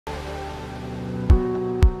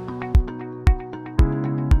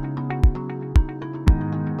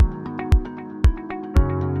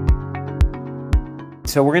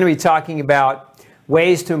So we're going to be talking about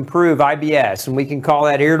ways to improve IBS, and we can call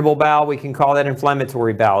that irritable bowel, we can call that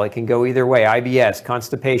inflammatory bowel. It can go either way. IBS,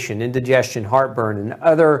 constipation, indigestion, heartburn, and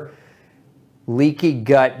other leaky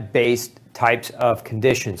gut-based types of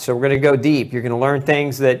conditions. So we're going to go deep. You're going to learn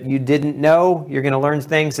things that you didn't know. You're going to learn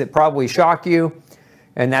things that probably shock you,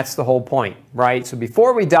 and that's the whole point, right? So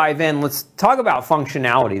before we dive in, let's talk about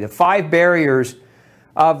functionality, the 5 barriers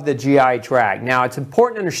of the GI tract. Now, it's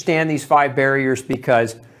important to understand these 5 barriers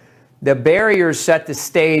because the barriers set the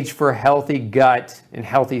stage for healthy gut and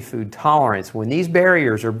healthy food tolerance. When these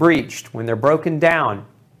barriers are breached, when they're broken down,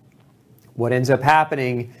 what ends up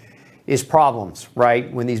happening is problems,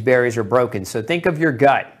 right? When these barriers are broken. So think of your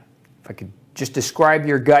gut. If I could just describe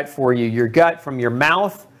your gut for you, your gut from your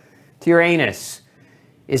mouth to your anus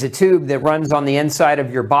is a tube that runs on the inside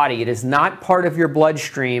of your body. It is not part of your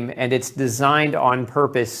bloodstream, and it's designed on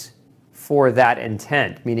purpose for that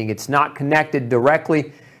intent, meaning it's not connected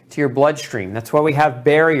directly to your bloodstream. That's why we have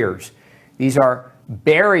barriers. These are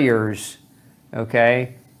barriers,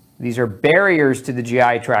 okay? These are barriers to the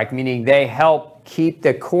GI tract, meaning they help keep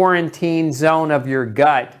the quarantine zone of your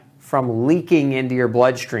gut from leaking into your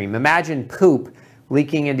bloodstream. Imagine poop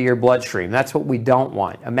leaking into your bloodstream. That's what we don't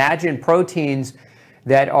want. Imagine proteins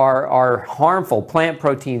that are harmful, plant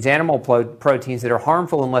proteins, animal proteins that are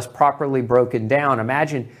harmful unless properly broken down.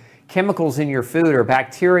 Imagine chemicals in your food or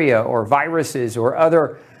bacteria or viruses or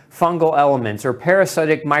other fungal elements or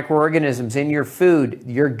parasitic microorganisms in your food.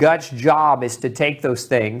 Your gut's job is to take those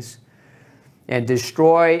things and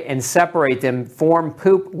destroy and separate them, form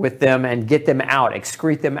poop with them, and get them out,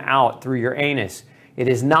 excrete them out through your anus. It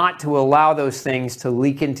is not to allow those things to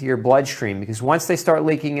leak into your bloodstream, because once they start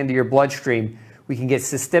leaking into your bloodstream, we can get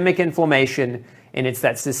systemic inflammation, and it's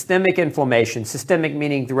that systemic inflammation, systemic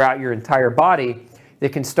meaning throughout your entire body,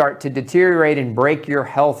 that can start to deteriorate and break your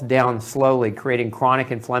health down slowly, creating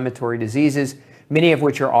chronic inflammatory diseases, many of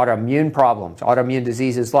which are autoimmune problems. Autoimmune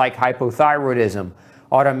diseases like hypothyroidism,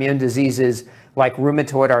 autoimmune diseases like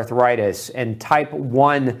rheumatoid arthritis and type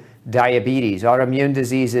 1 diabetes, autoimmune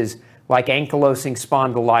diseases like ankylosing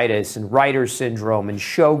spondylitis and Reiter's syndrome and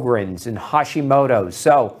Sjogren's and Hashimoto's.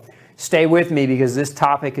 So stay with me because this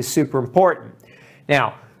topic is super important.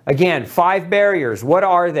 Now, again, 5 barriers. What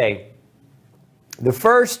are they? The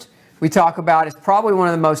first we talk about is probably one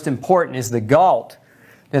of the most important, is the GALT.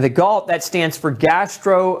 Now, the GALT, that stands for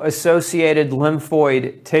gastro-associated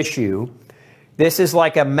lymphoid tissue. This is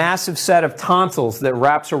like a massive set of tonsils that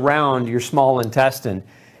wraps around your small intestine.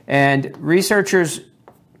 And researchers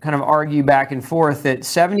kind of argue back and forth that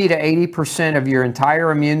 70 to 80% of your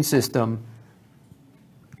entire immune system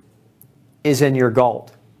is in your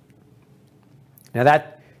GALT. Now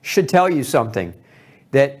that should tell you something,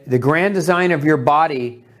 that the grand design of your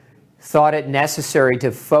body thought it necessary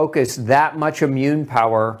to focus that much immune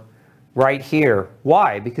power right here.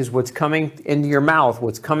 Why? Because what's coming into your mouth,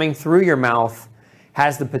 what's coming through your mouth,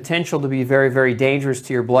 has the potential to be very, very dangerous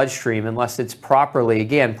to your bloodstream unless it's properly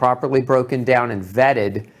broken down and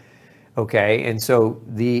vetted, okay? And so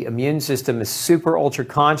the immune system is super ultra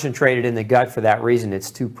concentrated in the gut for that reason.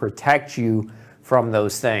 It's to protect you from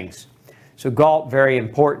those things. So GALT, very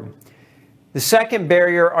important. The second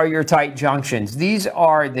barrier are your tight junctions. These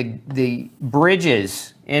are the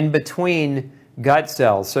bridges in between gut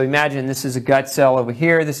cells. So imagine this is a gut cell over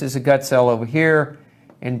here, this is a gut cell over here.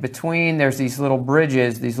 In between, there's these little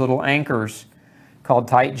bridges, these little anchors called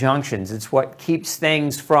tight junctions. It's what keeps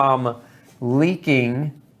things from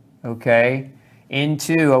leaking, okay,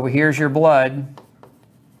 into, over here's your blood,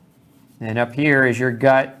 and up here is your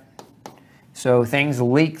gut. So things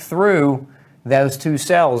leak through those 2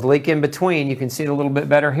 cells, leak in between. You can see it a little bit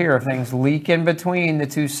better here. If things leak in between the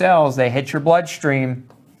 2 cells, they hit your bloodstream.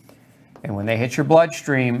 And when they hit your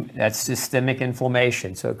bloodstream, that's systemic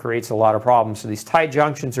inflammation. So it creates a lot of problems. So these tight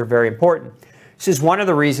junctions are very important. This is one of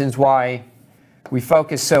the reasons why we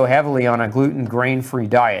focus so heavily on a gluten grain-free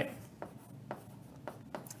diet,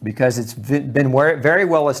 because it's been very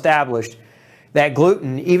well established that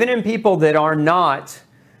gluten, even in people that are not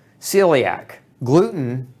celiac,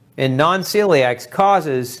 gluten in non-celiacs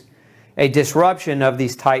causes a disruption of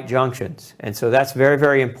these tight junctions. And so that's very,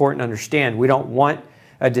 very important to understand. We don't want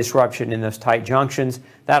a disruption in those tight junctions.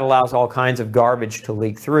 That allows all kinds of garbage to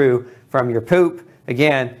leak through from your poop.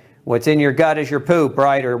 Again, what's in your gut is your poop,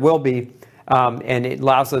 right, or will be, and it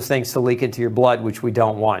allows those things to leak into your blood, which we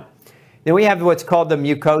don't want. Then we have what's called the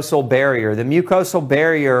mucosal barrier. The mucosal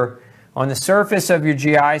barrier, on the surface of your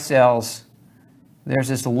GI cells, there's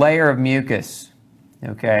this layer of mucus,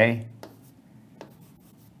 okay?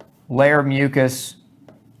 Layer of mucus.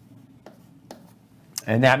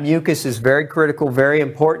 And that mucus is very critical, very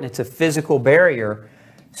important. It's a physical barrier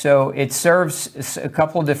So it serves a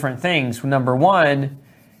couple of different things. Number one,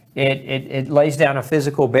 it lays down a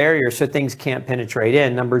physical barrier so things can't penetrate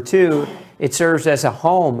in. Number two, it serves as a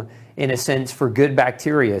home, in a sense, for good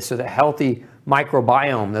bacteria. So the healthy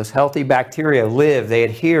microbiome, those healthy bacteria live, they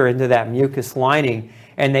adhere into that mucus lining,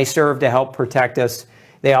 and they serve to help protect us.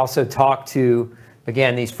 They also talk to,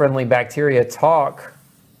 again, these friendly bacteria talk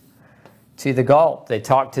to the gut. They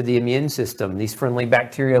talk to the immune system. These friendly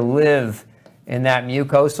bacteria live in that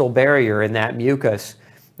mucosal barrier, in that mucus.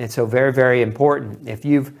 And so very, very important. If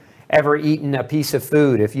you've ever eaten a piece of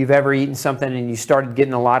food, if you've ever eaten something and you started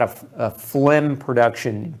getting a lot of phlegm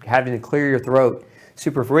production, having to clear your throat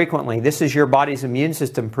super frequently, this is your body's immune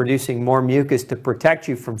system producing more mucus to protect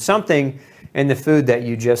you from something in the food that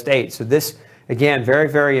you just ate. So this, again, very,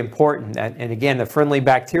 very important. And again, the friendly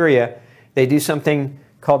bacteria, they do something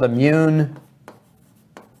called immune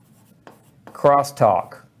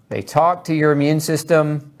crosstalk. They talk to your immune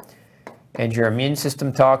system, and your immune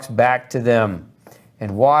system talks back to them.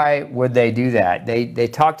 And why would they do that? They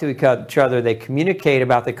talk to each other. They communicate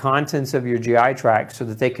about the contents of your GI tract so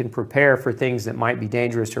that they can prepare for things that might be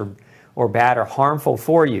dangerous or bad or harmful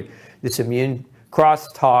for you. This immune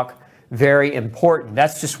crosstalk, very important.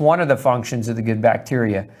 That's just one of the functions of the good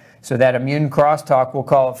bacteria. So that immune crosstalk, we'll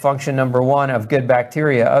call it function number one of good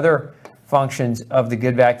bacteria. Other functions of the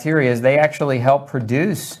good bacteria is they actually help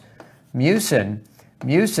produce mucin.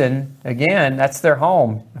 Mucin, again, that's their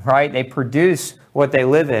home, right? They produce what they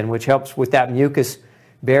live in, which helps with that mucus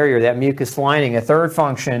barrier, that mucus lining. A third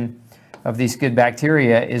function of these good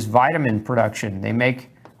bacteria is vitamin production. They make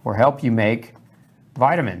or help you make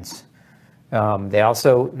vitamins. They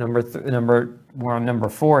also, we're on number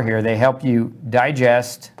 4 here, they help you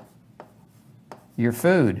digest your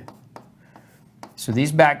food. So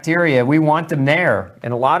these bacteria, we want them there.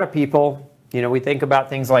 And a lot of people, you know, we think about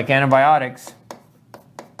things like antibiotics.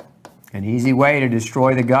 An easy way to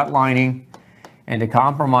destroy the gut lining and to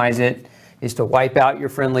compromise it is to wipe out your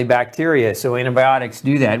friendly bacteria. So antibiotics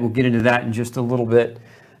do that. We'll get into that in just a little bit.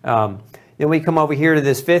 Then we come over here to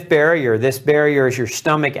this 5th barrier. This barrier is your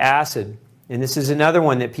stomach acid. And this is another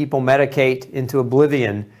one that people medicate into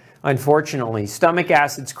oblivion, unfortunately. Stomach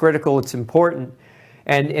acid's critical. It's important.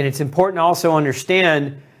 And it's important to also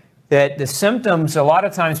understand that the symptoms, a lot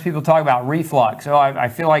of times people talk about reflux. Oh, I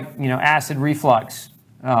feel like, you know, acid reflux.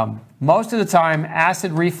 Most of the time,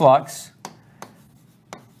 acid reflux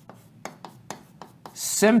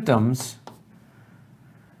symptoms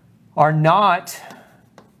are not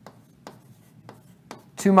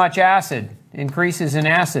too much acid, increases in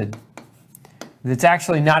acid. It's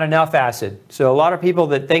actually not enough acid. So a lot of people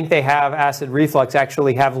that think they have acid reflux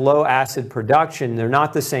actually have low acid production. They're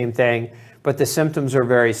not the same thing, but the symptoms are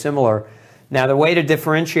very similar. Now, the way to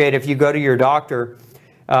differentiate, if you go to your doctor,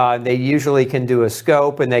 they usually can do a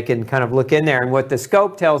scope and they can kind of look in there. And what the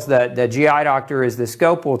scope tells the GI doctor is the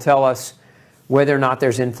scope will tell us whether or not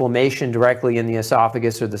there's inflammation directly in the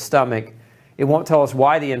esophagus or the stomach. It won't tell us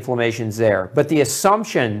why the inflammation's there, but the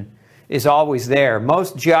assumption is always there.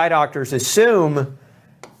 Most GI doctors assume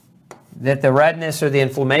that the redness or the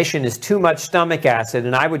inflammation is too much stomach acid,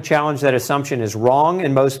 and I would challenge that assumption is wrong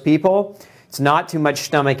in most people. It's not too much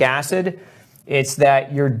stomach acid. It's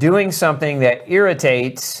that you're doing something that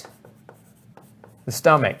irritates the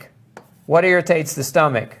stomach. What irritates the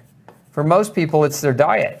stomach? For most people, it's their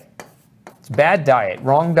diet. It's bad diet,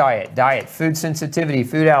 wrong diet, food sensitivity,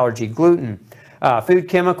 food allergy, gluten, food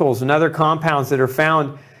chemicals and other compounds that are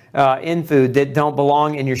found in food that don't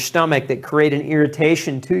belong in your stomach that create an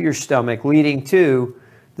irritation to your stomach, leading to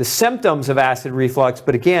the symptoms of acid reflux.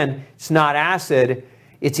 But again, it's not acid,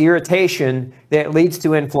 it's irritation that leads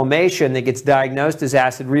to inflammation that gets diagnosed as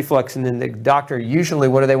acid reflux. And then the doctor usually,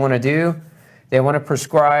 what do they want to do? They want to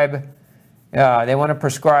prescribe an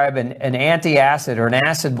antacid or an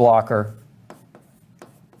acid blocker.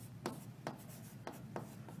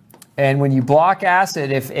 And when you block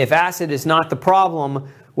acid, if acid is not the problem,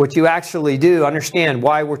 what you actually do, understand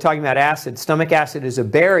why we're talking about acid. Stomach acid is a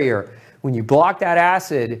barrier. When you block that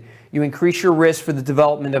acid, you increase your risk for the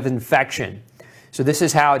development of infection. So this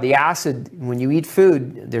is how the acid, when you eat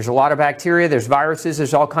food, there's a lot of bacteria, there's viruses,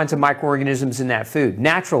 there's all kinds of microorganisms in that food,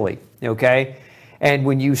 naturally, okay? And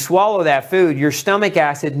when you swallow that food, your stomach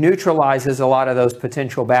acid neutralizes a lot of those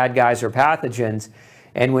potential bad guys or pathogens.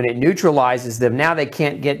 And when it neutralizes them, now they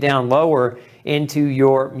can't get down lower into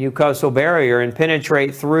your mucosal barrier and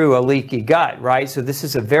penetrate through a leaky gut, right? So this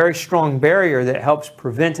is a very strong barrier that helps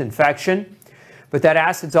prevent infection. But that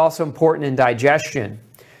acid's also important in digestion.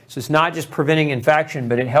 So it's not just preventing infection,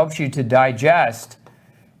 but it helps you to digest.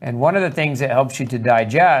 And one of the things that helps you to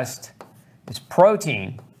digest is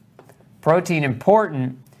protein. Protein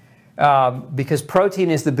important because protein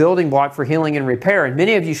is the building block for healing and repair. And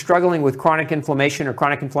many of you struggling with chronic inflammation or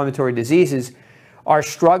chronic inflammatory diseases are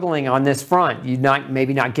struggling on this front. You're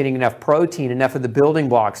maybe not getting enough protein, enough of the building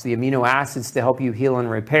blocks, the amino acids to help you heal and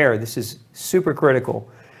repair. This is super critical.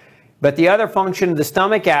 But the other function of the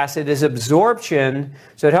stomach acid is absorption.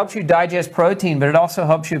 So it helps you digest protein, but it also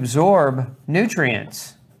helps you absorb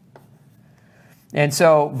nutrients. And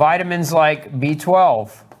so vitamins like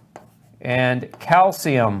B12 and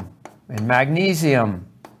calcium and magnesium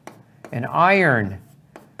and iron,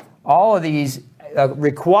 all of these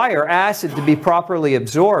require acid to be properly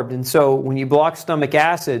absorbed. And so when you block stomach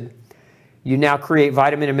acid, you now create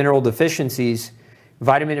vitamin and mineral deficiencies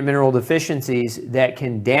that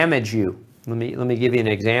can damage you. Let me give you an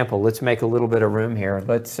example. Let's make a little bit of room here.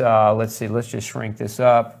 Let's see, let's just shrink this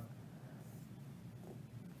up.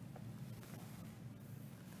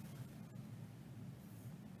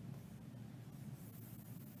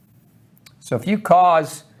 So if you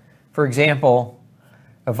cause, for example,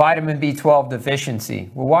 a vitamin B12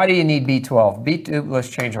 deficiency. Well, why do you need B12? Let's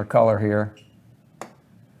change our color here.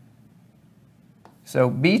 So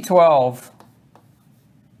B12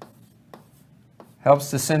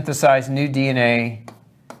 helps to synthesize new DNA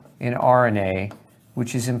and RNA,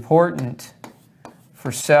 which is important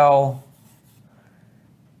for cell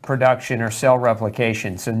production or cell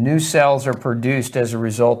replication. So new cells are produced as a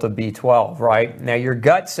result of B12, right? Now your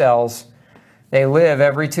gut cells, they live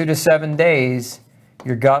every 2 to 7 days.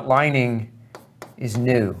 Your gut lining is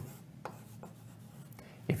new.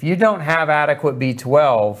 If you don't have adequate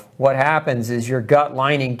B12, what happens is your gut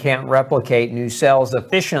lining can't replicate new cells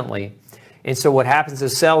efficiently. And so what happens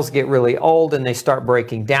is cells get really old and they start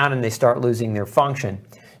breaking down and they start losing their function.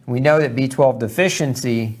 We know that B12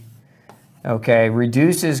 deficiency, okay,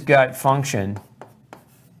 reduces gut function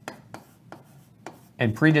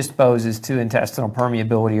and predisposes to intestinal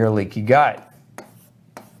permeability or leaky gut.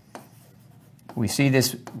 We see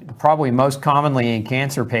this probably most commonly in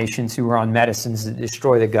cancer patients who are on medicines that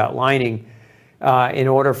destroy the gut lining. In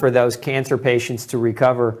order for those cancer patients to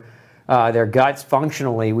recover their guts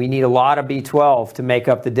functionally, we need a lot of B12 to make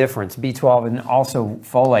up the difference. B12 and also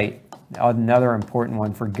folate, another important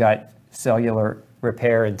one for gut cellular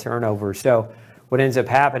repair and turnover. So what ends up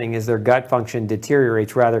happening is their gut function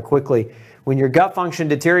deteriorates rather quickly. When your gut function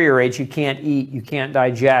deteriorates, you can't eat, you can't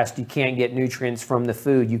digest, you can't get nutrients from the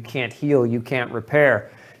food, you can't heal, you can't repair.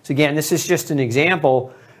 So again, this is just an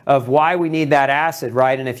example of why we need that acid,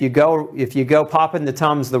 right? And if you go popping the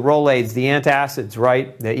Tums, the Rolaids, the antacids,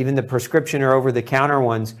 right? Even the prescription or over-the-counter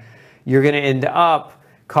ones, you're going to end up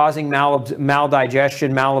causing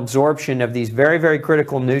maldigestion, malabsorption of these very, very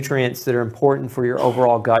critical nutrients that are important for your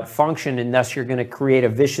overall gut function, and thus you're going to create a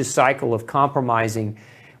vicious cycle of compromising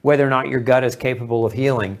whether or not your gut is capable of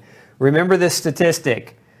healing. Remember this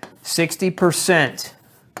statistic, 60%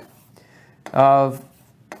 of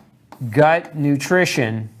gut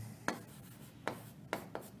nutrition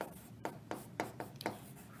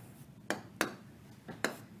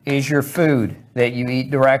is your food that you eat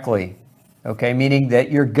directly, okay? Meaning that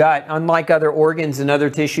your gut, unlike other organs and other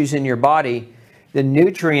tissues in your body, the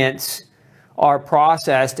nutrients are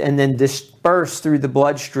processed and then dispersed through the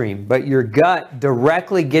bloodstream. But your gut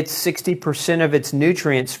directly gets 60% of its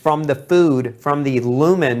nutrients from the food, from the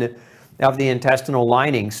lumen of the intestinal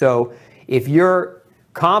lining. So if you're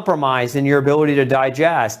compromised in your ability to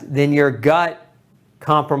digest, then your gut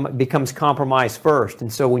becomes compromised first.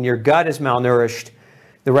 And so when your gut is malnourished,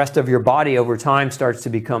 the rest of your body over time starts to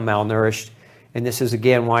become malnourished. And this is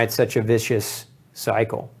again why it's such a vicious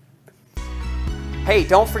cycle. Hey,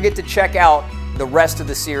 don't forget to check out the rest of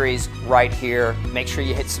the series right here. Make sure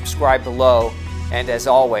you hit subscribe below. And as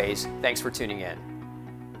always, thanks for tuning in.